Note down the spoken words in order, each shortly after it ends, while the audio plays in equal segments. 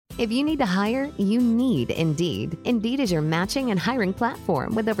If you need to hire, you need Indeed. Indeed is your matching and hiring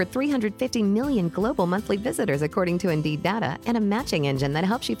platform with over 350 million global monthly visitors according to Indeed data and a matching engine that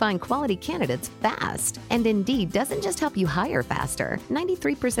helps you find quality candidates fast. And Indeed doesn't just help you hire faster.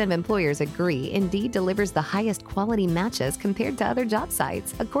 93% of employers agree Indeed delivers the highest quality matches compared to other job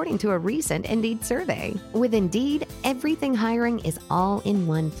sites, according to a recent Indeed survey. With Indeed, everything hiring is all in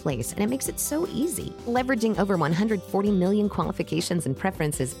one place, and it makes it so easy. Leveraging over 140 million qualifications and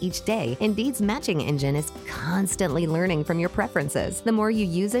preferences each day, Indeed's matching engine is constantly learning from your preferences. The more you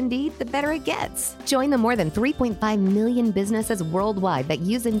use Indeed, the better it gets. Join the more than 3.5 million businesses worldwide that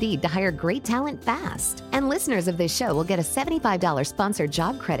use Indeed to hire great talent fast. And listeners of this show will get a $75 sponsored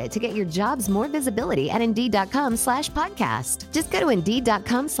job credit to get your jobs more visibility at Indeed.com/podcast. Just go to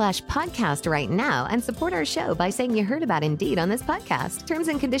Indeed.com/podcast right now and support our show by saying you heard about Indeed on this podcast. Terms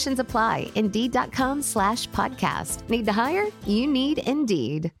and conditions apply. Indeed.com/podcast. Need to hire? You need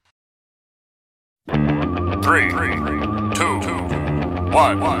Indeed. 3, 2,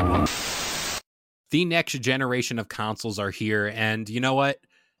 1. The next generation of consoles are here, and you know what?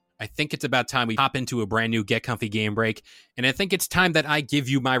 I think it's about time we hop into a brand new Get Comfy game break, and I think it's time that I give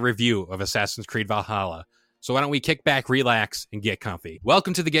you my review of Assassin's Creed Valhalla. So why don't we kick back, relax, and get comfy.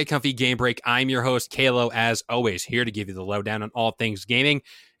 Welcome to the Get Comfy Game Break. I'm your host, Kalo, as always, here to give you the lowdown on all things gaming.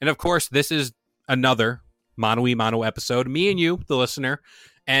 And of course, this is another Mano episode, me and you, the listener,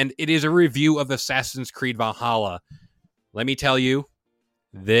 and it is a review of Assassin's Creed Valhalla. Let me tell you,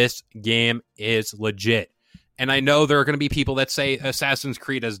 this game is legit. And I know there are going to be people that say Assassin's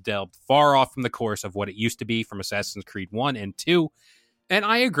Creed has delved far off from the course of what it used to be from Assassin's Creed 1 and 2. And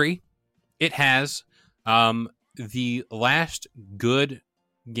I agree. It has. The last good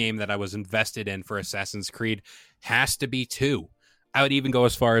game that I was invested in for Assassin's Creed has to be 2. I would even go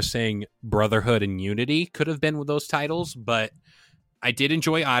as far as saying Brotherhood and Unity could have been with those titles, but I did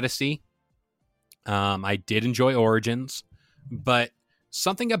enjoy Odyssey. I did enjoy Origins, but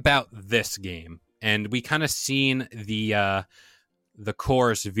something about this game, and we kind of seen the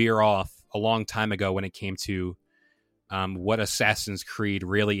course veer off a long time ago when it came to what Assassin's Creed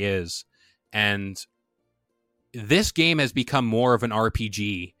really is, and this game has become more of an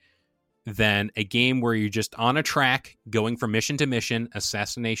RPG than a game where you're just on a track going from mission to mission,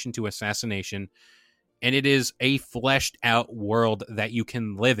 assassination to assassination, and it is a fleshed out world that you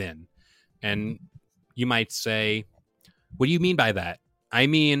can live in. And you might say, what do you mean by that? I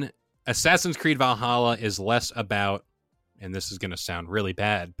mean, Assassin's Creed Valhalla is less about, and this is going to sound really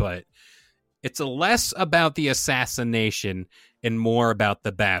bad, but it's less about the assassination and more about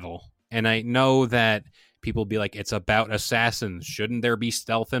the battle. And I know that people will be like, it's about assassins. Shouldn't there be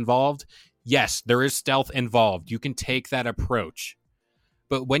stealth involved? Yes, there is stealth involved. You can take that approach.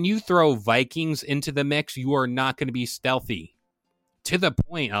 But when you throw Vikings into the mix, you are not going to be stealthy. To the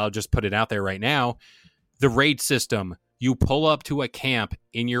point, I'll just put it out there right now, the raid system. You pull up to a camp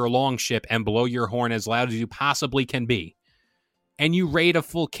in your longship and blow your horn as loud as you possibly can be. And you raid a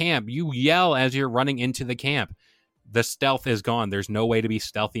full camp. You yell as you're running into the camp. The stealth is gone. There's no way to be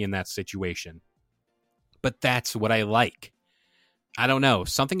stealthy in that situation. But that's what I like. I don't know.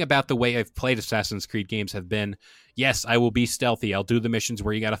 Something about the way I've played Assassin's Creed games have been, yes, I will be stealthy. I'll do the missions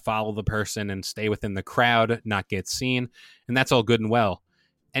where you got to follow the person and stay within the crowd, not get seen. And that's all good and well.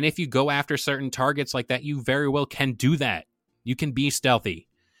 And if you go after certain targets like that, you very well can do that. You can be stealthy.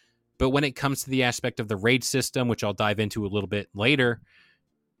 But when it comes to the aspect of the raid system, which I'll dive into a little bit later,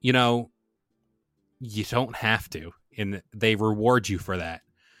 you know, you don't have to. And they reward you for that.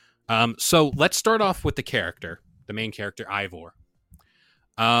 So let's start off with the main character, Ivor.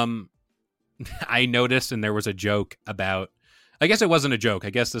 I noticed, and there was a joke about, I guess it wasn't a joke.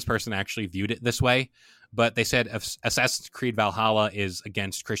 I guess this person actually viewed it this way, but they said Assassin's Creed Valhalla is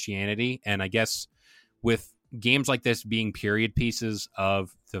against Christianity. And I guess with games like this being period pieces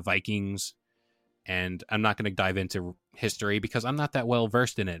of the Vikings, and I'm not going to dive into history because I'm not that well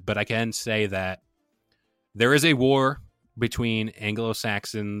versed in it, but I can say that there is a war between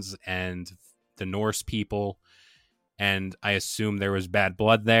Anglo-Saxons and the Norse people, and I assume there was bad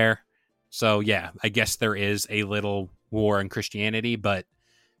blood there. So yeah, I guess there is a little war in Christianity, but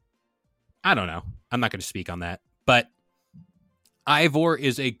I don't know. I'm not going to speak on that. But Ivor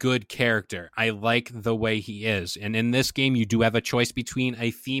is a good character. I like the way he is. And in this game, you do have a choice between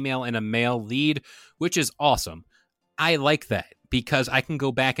a female and a male lead, which is awesome. I like that because I can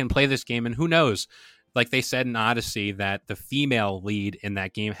go back and play this game, and who knows? Like they said in Odyssey, that the female lead in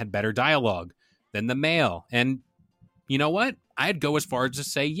that game had better dialogue than the male. And you know what? I'd go as far as to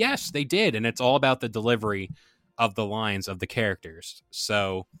say, yes, they did. And it's all about the delivery of the lines of the characters.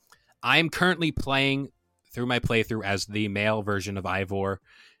 So I'm currently playing through my playthrough as the male version of Ivor.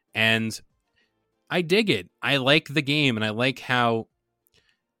 And I dig it. I like the game, and I like how,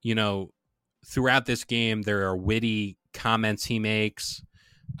 throughout this game, there are witty comments he makes.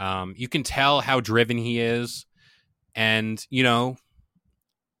 You can tell how driven he is. And,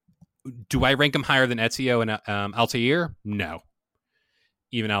 do I rank him higher than Ezio and Altair? No.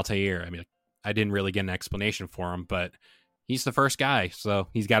 Even Altair. I mean, I didn't really get an explanation for him, but he's the first guy, so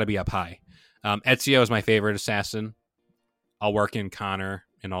he's got to be up high. Ezio is my favorite assassin. I'll work in Connor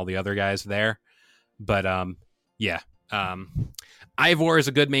and all the other guys there. But, Ivor is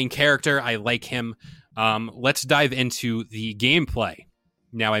a good main character. I like him. Let's dive into the gameplay.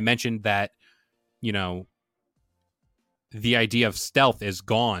 Now, I mentioned that, the idea of stealth is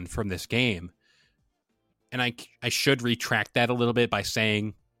gone from this game. And I should retract that a little bit by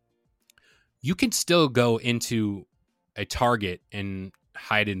saying you can still go into a target and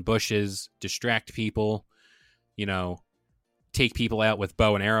hide in bushes, distract people, take people out with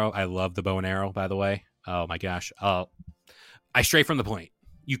bow and arrow. I love the bow and arrow, by the way. Oh my gosh. I stray from the point.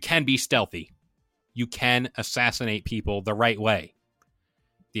 You can be stealthy. You can assassinate people the right way,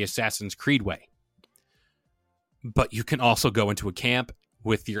 the Assassin's Creed way. But you can also go into a camp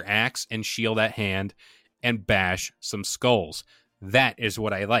with your axe and shield at hand and bash some skulls. That is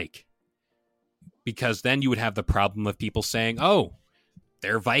what I like. Because then you would have the problem of people saying, oh,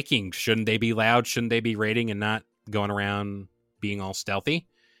 they're Vikings. Shouldn't they be loud? Shouldn't they be raiding and not going around being all stealthy?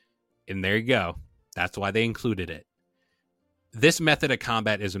 And there you go. That's why they included it. This method of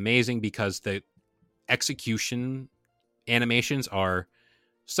combat is amazing because the execution animations are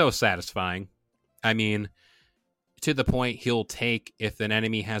so satisfying. I mean, to the point he'll take, if an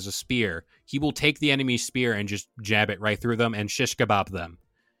enemy has a spear, he will take the enemy's spear and just jab it right through them and shish kebab them.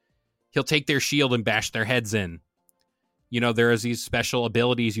 He'll take their shield and bash their heads in. There is these special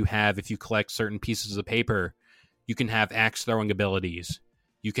abilities you have if you collect certain pieces of paper. You can have axe throwing abilities.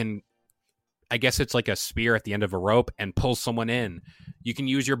 You can, I guess it's like a spear at the end of a rope, and pull someone in. You can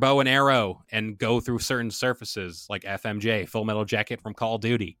use your bow and arrow and go through certain surfaces like FMJ, Full Metal Jacket from Call of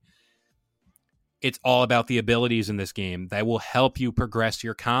Duty. It's all about the abilities in this game that will help you progress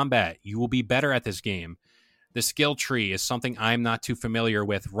your combat. You will be better at this game. The skill tree is something I'm not too familiar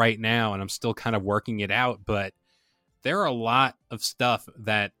with right now, and I'm still kind of working it out, but there are a lot of stuff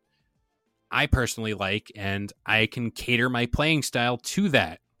that I personally like, and I can cater my playing style to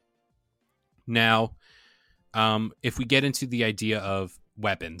that. Now, if we get into the idea of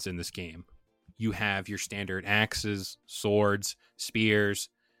weapons in this game, you have your standard axes, swords, spears,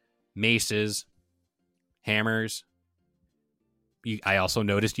 maces, hammers. I also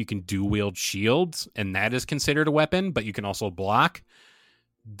noticed you can dual-wield shields, and that is considered a weapon, but you can also block.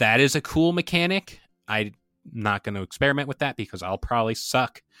 That is a cool mechanic. I'm not going to experiment with that because I'll probably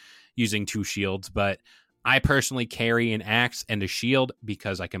suck using two shields, but I personally carry an axe and a shield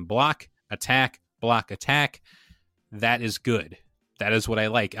because I can block, attack. That is good. That is what I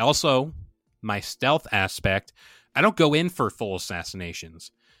like. Also, my stealth aspect, I don't go in for full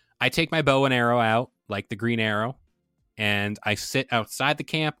assassinations. I take my bow and arrow out, like the green arrow, and I sit outside the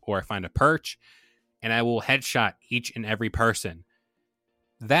camp or I find a perch, and I will headshot each and every person.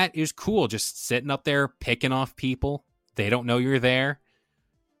 That is cool, just sitting up there picking off people. They don't know you're there.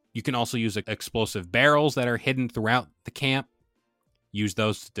 You can also use explosive barrels that are hidden throughout the camp. Use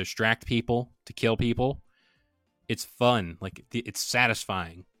those to distract people, to kill people. It's fun. Like, it's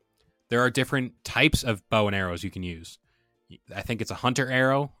satisfying. There are different types of bow and arrows you can use. I think it's a hunter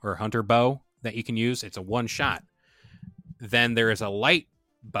arrow or hunter bow that you can use. It's a one shot. Then there is a light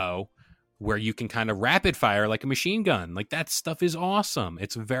bow where you can kind of rapid fire like a machine gun. Like, that stuff is awesome.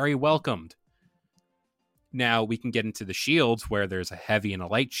 It's very welcomed. Now we can get into the shields where there's a heavy and a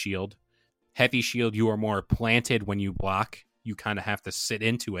light shield. Heavy shield, you are more planted when you block. You kind of have to sit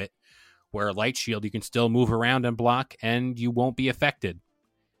into it. Where a light shield, you can still move around and block and you won't be affected.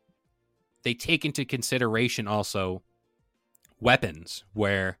 They take into consideration also weapons,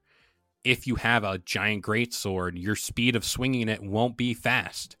 where if you have a giant greatsword, your speed of swinging it won't be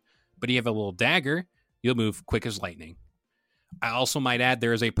fast. But if you have a little dagger, you'll move quick as lightning. I also might add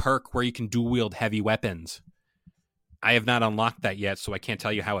there is a perk where you can dual wield heavy weapons. I have not unlocked that yet, so I can't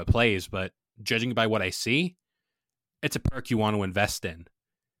tell you how it plays, but judging by what I see, it's a perk you want to invest in.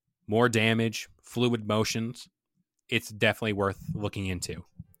 More damage, fluid motions. It's definitely worth looking into.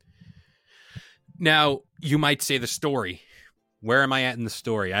 Now, you might say the story. Where am I at in the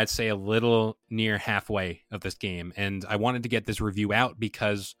story? I'd say a little near halfway of this game, and I wanted to get this review out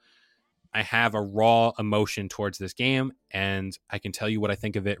because I have a raw emotion towards this game, and I can tell you what I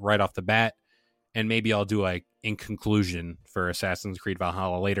think of it right off the bat, and maybe I'll do a in conclusion for Assassin's Creed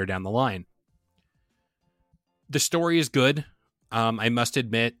Valhalla later down the line. The story is good. I must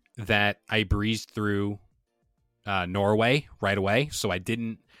admit, that I breezed through Norway right away, so I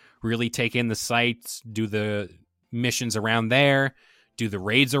didn't really take in the sights, do the missions around there, do the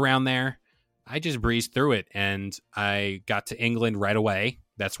raids around there. I just breezed through it, and I got to England right away.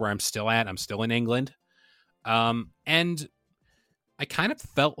 That's where I'm still at. I'm still in England. And I kind of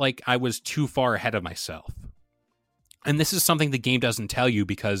felt like I was too far ahead of myself. And this is something the game doesn't tell you,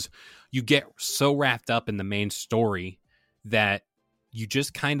 because you get so wrapped up in the main story that you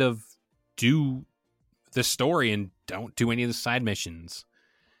just kind of do the story and don't do any of the side missions.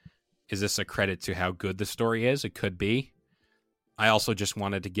 Is this a credit to how good the story is? It could be. I also just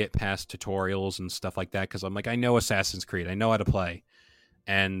wanted to get past tutorials and stuff like that, because I'm like, I know Assassin's Creed. I know how to play.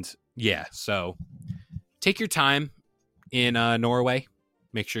 And yeah, so take your time in Norway.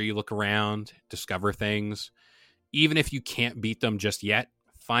 Make sure you look around, discover things. Even if you can't beat them just yet,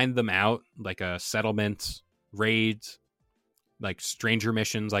 find them out, like a settlement, raids, like stranger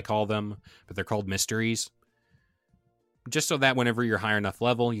missions, I call them, but they're called mysteries. Just so that whenever you're higher enough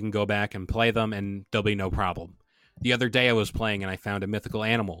level, you can go back and play them and there'll be no problem. The other day I was playing and I found a mythical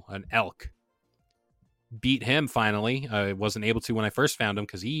animal, an elk. Beat him finally. I wasn't able to when I first found him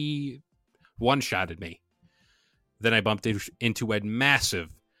because he one-shotted me. Then I bumped into a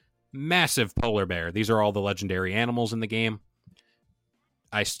massive polar bear. These are all the legendary animals in the game.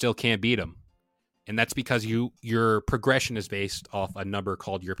 I still can't beat him. And that's because your progression is based off a number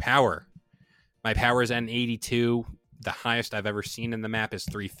called your power. My power is N82. The highest I've ever seen in the map is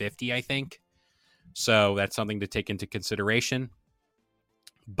 350, I think. So that's something to take into consideration.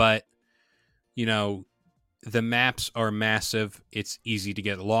 But, the maps are massive. It's easy to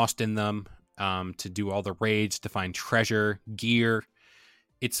get lost in them, to do all the raids, to find treasure, gear.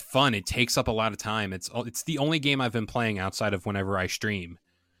 It's fun. It takes up a lot of time. It's the only game I've been playing outside of whenever I stream.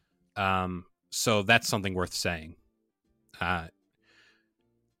 So that's something worth saying.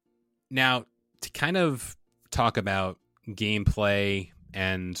 Now, to kind of talk about gameplay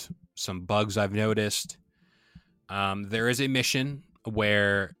and some bugs I've noticed, there is a mission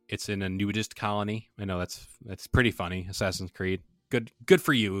where it's in a nudist colony. I know that's pretty funny. Assassin's Creed. Good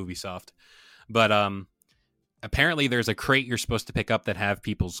for you, Ubisoft. But apparently there's a crate you're supposed to pick up that have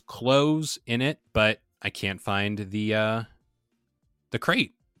people's clothes in it, but I can't find the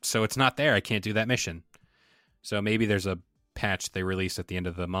crate. So it's not there. I can't do that mission. So maybe there's a patch they release at the end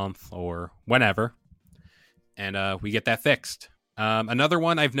of the month or whenever, and we get that fixed. Another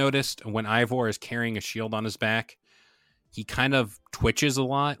one I've noticed, when Ivor is carrying a shield on his back, he kind of twitches a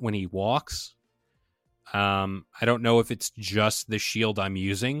lot when he walks. I don't know if it's just the shield I'm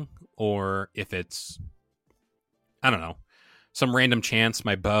using or if it's, I don't know, some random chance,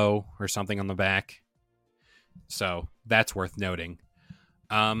 my bow or something on the back. So that's worth noting.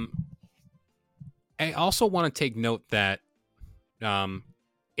 I also want to take note that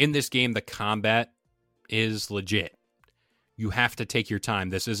in this game, the combat is legit. You have to take your time.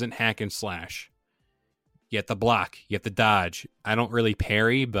 This isn't hack and slash. You have to block. You have to dodge. I don't really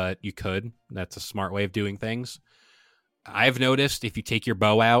parry, but you could. That's a smart way of doing things. I've noticed if you take your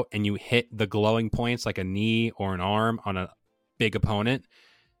bow out and you hit the glowing points like a knee or an arm on a big opponent,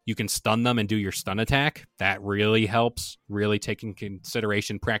 you can stun them and do your stun attack. That really helps. Really take in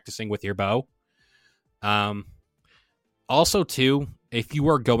consideration practicing with your bow. Also, too, if you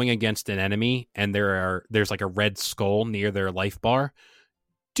are going against an enemy and there's like a red skull near their life bar,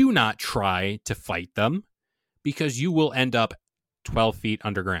 do not try to fight them, because you will end up 12 feet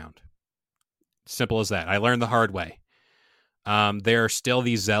underground. Simple as that. I learned the hard way. There are still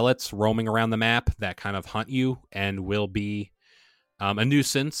these zealots roaming around the map that kind of hunt you and will be a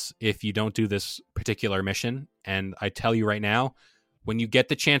nuisance if you don't do this particular mission. And I tell you right now, when you get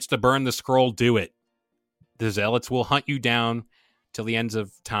the chance to burn the scroll, do it. The zealots will hunt you down till the ends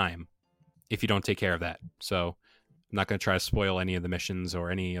of time if you don't take care of that. So I'm not going to try to spoil any of the missions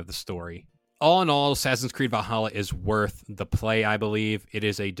or any of the story. All in all, Assassin's Creed Valhalla is worth the play, I believe. It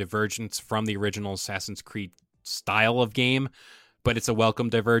is a divergence from the original Assassin's Creed style of game, but it's a welcome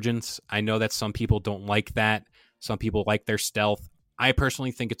divergence. I know that some people don't like that. Some people like their stealth. I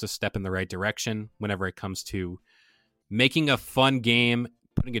personally think it's a step in the right direction whenever it comes to making a fun game,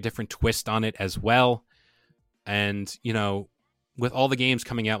 putting a different twist on it as well. And, with all the games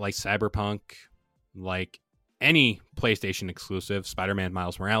coming out like Cyberpunk, like any PlayStation exclusive, Spider-Man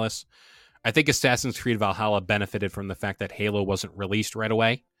Miles Morales, I think Assassin's Creed Valhalla benefited from the fact that Halo wasn't released right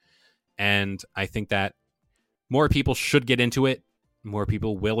away. And I think that more people should get into it. More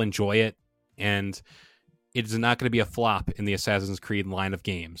people will enjoy it. And it is not going to be a flop in the Assassin's Creed line of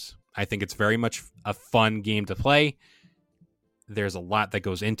games. I think it's very much a fun game to play. There's a lot that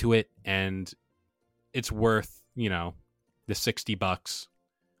goes into it. And it's worth, the $60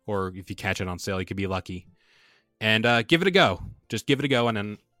 or if you catch it on sale, you could be lucky. And give it a go. Just give it a go, and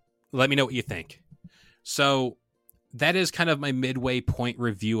then let me know what you think. So that is kind of my midway point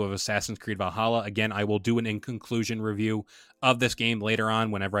review of Assassin's Creed Valhalla. Again, I will do an in-conclusion review of this game later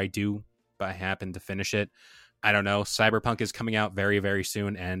on whenever I do I happen to finish it. I don't know. Cyberpunk is coming out very, very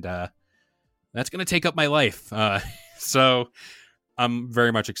soon, and that's going to take up my life. So I'm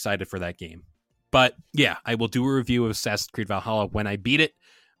very much excited for that game. But yeah, I will do a review of Assassin's Creed Valhalla when I beat it.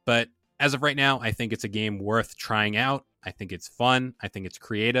 But as of right now, I think it's a game worth trying out. I think it's fun. I think it's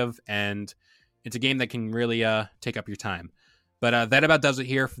creative, and it's a game that can really take up your time. But that about does it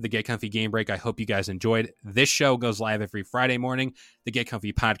here for the Get Comfy Game Break. I hope you guys enjoyed. This show goes live every Friday morning. The Get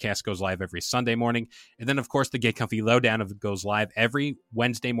Comfy podcast goes live every Sunday morning. And then, of course, the Get Comfy Lowdown goes live every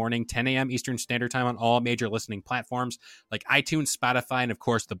Wednesday morning, 10 a.m. Eastern Standard Time on all major listening platforms like iTunes, Spotify, and, of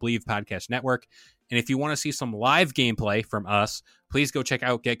course, the Believe Podcast Network. And if you want to see some live gameplay from us, please go check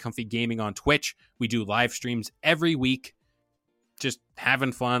out Get Comfy Gaming on Twitch. We do live streams every week, just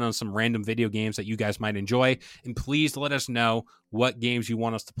having fun on some random video games that you guys might enjoy. And please let us know what games you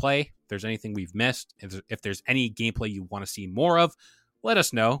want us to play. If there's anything we've missed, if there's any gameplay you want to see more of, let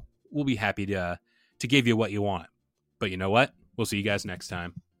us know. We'll be happy to give you what you want. But you know what? We'll see you guys next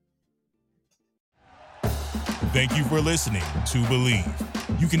time. Thank you for listening to Believe.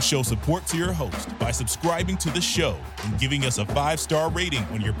 You can show support to your host by subscribing to the show and giving us a 5-star rating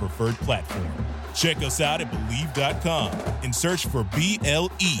on your preferred platform. Check us out at Believe.com and search for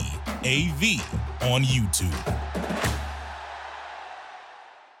BLEAV on YouTube.